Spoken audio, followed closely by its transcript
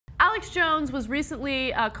Alex Jones was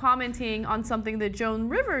recently commenting on something that Joan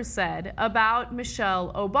Rivers said about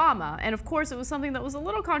Michelle Obama. And of course, it was something that was a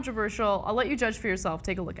little controversial. I'll let you judge for yourself.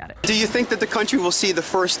 Take a look at it. Do you think that the country will see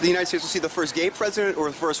the United States will see the first gay president or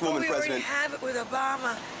the first woman president? We already have it with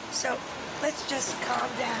Obama, so let's just calm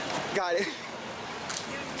down. Got it.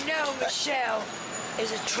 You know Michelle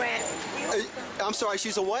is a tranny. I'm sorry,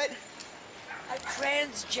 she's a what? A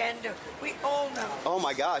transgender. We all know. Oh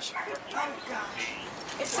my gosh. Oh gosh.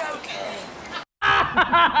 It's okay.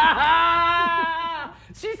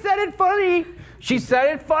 She said it funny. She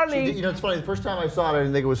said it funny. You know, it's funny. The first time I saw it, I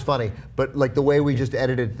didn't think it was funny. But like the way we just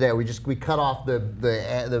edited it there, we cut off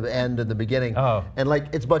the end and the beginning. Oh. And like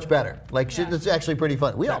it's much better. Like it's actually pretty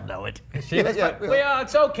fun. We all know it. It's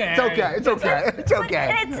okay. It's okay. It's okay. It's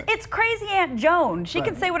okay. It's crazy Aunt Joan. She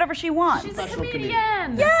can say whatever she wants. She's a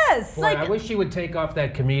comedian. Yes. Boy, I wish she would take off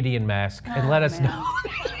that comedian mask and let us know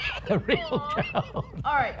the real Joan.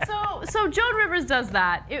 All right, so Joan Rivers does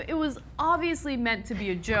that. It was obviously meant to be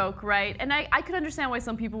a joke, right? And I could understand why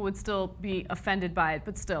some people would still be offended by it,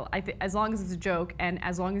 but still, I think as long as it's a joke and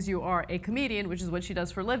as long as you are a comedian, which is what she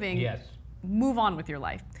does for a living, yes, move on with your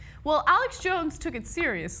life. Well, Alex Jones took it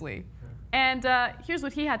seriously, and here's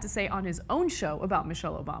what he had to say on his own show about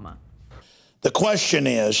Michelle Obama. The question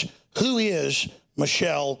is, who is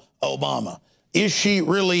Michelle Obama? Is she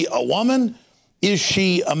really a woman? Is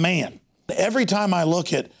she a man? Every time I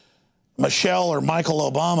look at Michelle or Michael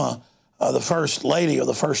Obama, the first lady or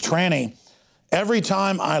the first tranny, every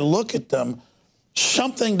time I look at them,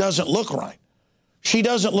 something doesn't look right. She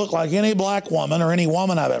doesn't look like any black woman or any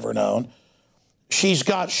woman I've ever known. She's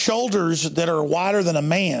got shoulders that are wider than a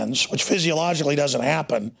man's, which physiologically doesn't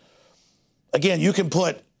happen. Again, you can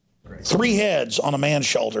put 3 heads on a man's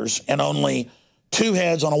shoulders and only 2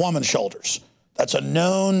 heads on a woman's shoulders. That's a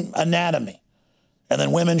known anatomy. And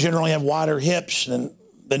then women generally have wider hips than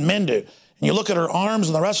men do. And you look at her arms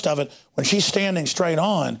and the rest of it, when she's standing straight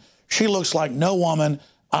on, she looks like no woman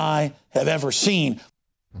I have ever seen.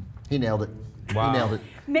 He nailed it. Wow. He nailed it.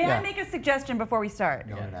 May I make a suggestion before we start?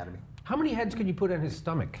 No anatomy. How many heads can you put on his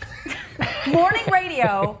stomach? Morning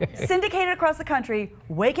radio, syndicated across the country,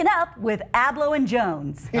 waking up with Abloh and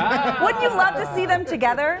Jones. Wouldn't you love to see them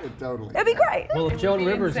together? Totally. It'd be great. Well, if Joan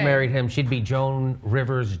Rivers insane. married him, she'd be Joan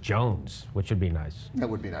Rivers Jones, which would be nice. That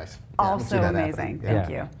would be nice. Yeah, I don't see Also that amazing. happening. Thank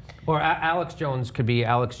you. Or Alex Jones could be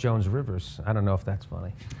Alex Jones Rivers. I don't know if that's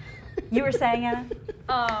funny. You were saying, Anna?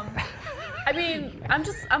 I mean, I'm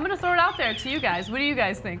gonna throw it out there to you guys. What do you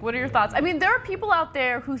guys think? What are your thoughts? I mean, there are people out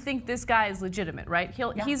there who think this guy is legitimate, right?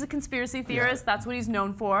 He's a conspiracy theorist. That's what he's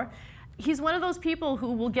known for. He's one of those people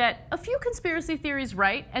who will get a few conspiracy theories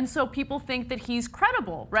right, and so people think that he's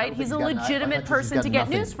credible, right? He's a legitimate person to get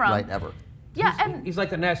news from. Right, ever. Yeah, and He's like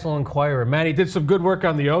the National Enquirer. Man, he did some good work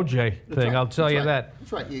on the OJ thing, I'll tell you that.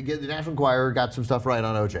 That's right. You get the National Enquirer got some stuff right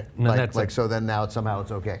on OJ. No, So then now somehow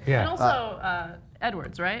it's okay. Yeah. and also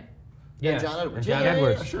Edwards, right? Yeah, John Edwards. and John Yeah,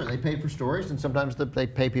 Edwards. sure, they pay for stories, and sometimes they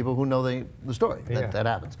pay people who know the story. Yeah. That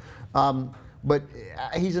happens. But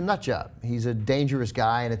he's a nut job. He's a dangerous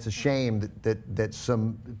guy, and it's a shame that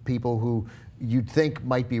some people who you'd think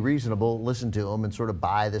might be reasonable listen to him and sort of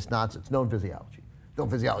buy this nonsense. Known physiology. Known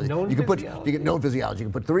physiology. You get known physiology. You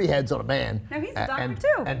can put 3 heads on a man. No, he's a doctor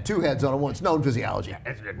too. And 2 heads on a woman. It's known physiology.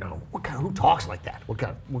 No. Who talks like that? What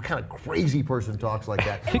kind of crazy person talks like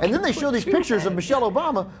that? And then they show these pictures of Michelle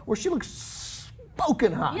Obama where she looks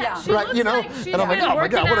smoking hot. Yeah, she right, looks you know? like she's And I'm like, been oh my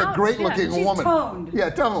God, working what a out. great looking She's woman. toned. Yeah,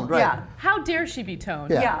 toned, right. Yeah. How dare she be toned?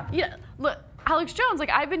 Yeah. Yeah. Look, Alex Jones,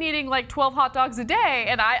 like I've been eating like 12 hot dogs a day,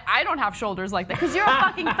 and I don't have shoulders like that because you're a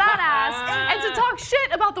fucking fat ass. And to talk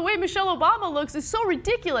shit about the way Michelle Obama looks is so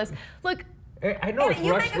ridiculous. Look, I know.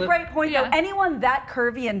 You make a great point, Yeah. though. Anyone that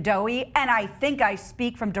curvy and doughy, and I think I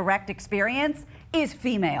speak from direct experience, is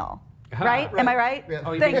female. Right? Am I right? Yeah.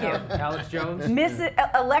 Oh, Thank you. Alex Jones? Miss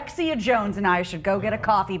Alexia Jones and I should go get a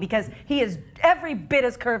coffee because he is every bit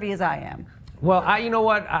as curvy as I am. Well, you know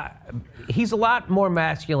what? He's a lot more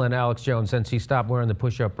masculine, Alex Jones, since he stopped wearing the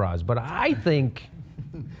push-up bras. But I think...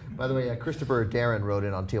 By the way, Christopher Darren wrote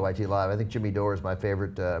in on TYT Live. I think Jimmy Dore is my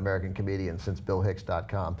favorite American comedian since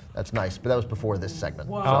BillHicks.com. That's nice, but that was before this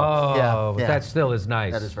segment. Oh, So, but that still is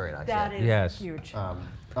nice. That is very nice. That is Yes. huge.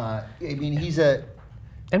 I mean, he's a...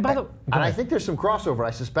 And by the And I think there's some crossover.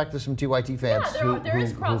 I suspect there's some TYT fans there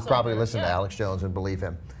is who crossover, probably listen to yeah. Alex Jones and believe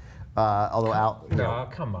him. Although Al, you know, No,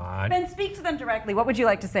 come on. Ben, speak to them directly. What would you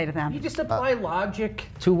like to say to them? You just apply logic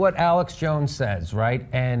to what Alex Jones says, right?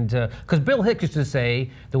 And because Bill Hicks used to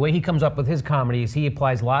say the way he comes up with his comedies, he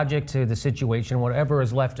applies logic to the situation. Whatever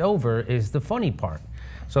is left over is the funny part.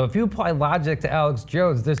 So if you apply logic to Alex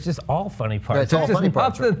Jones, there's just all funny parts. It's all There's funny just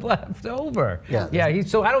parts, nothing left over. Yeah.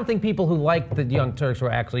 So I don't think people who like the Young Turks were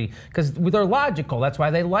actually, because they're logical. That's why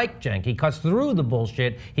they like Cenk. He cuts through the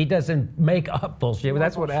bullshit. He doesn't make up bullshit. But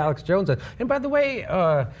that's what Alex Jones does. And by the way,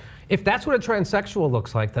 if that's what a transsexual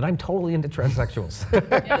looks like, then I'm totally into transsexuals.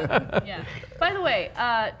 Yeah. By the way,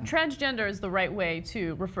 transgender is the right way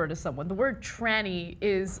to refer to someone. The word tranny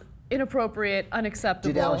is inappropriate,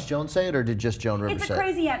 unacceptable. Did Alex Jones say it, or did just Joan Rivers say it? It's a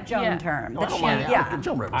crazy Aunt Joan Yeah. term. I don't mind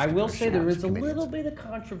Joan Rivers. I will say there is a comedians. little bit of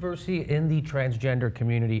controversy in the transgender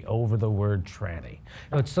community over the word tranny.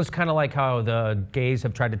 It's just kind of like how the gays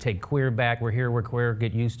have tried to take queer back. We're here, we're queer,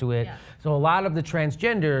 get used to it. Yeah. So a lot of the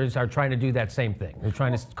transgenders are trying to do that same thing. They're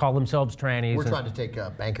trying to call themselves trannies. We're trying to take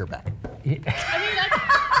Banker back. I mean, that's,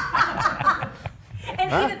 And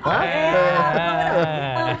even,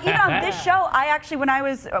 even on this show, I actually, when I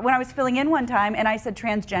was filling in one time and I said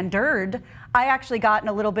transgendered, I actually got in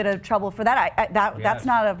a little bit of trouble for that. That's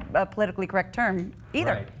not a politically correct term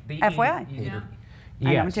either. Right. The FYI. yeah.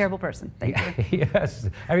 I know I'm a terrible person. Thank you. Yes.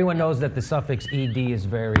 Everyone knows that the suffix ed is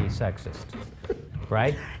very sexist,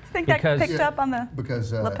 right? I think that picked up on the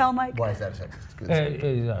lapel mic. Why is that sexist?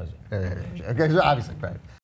 It does. Okay, so obviously, right.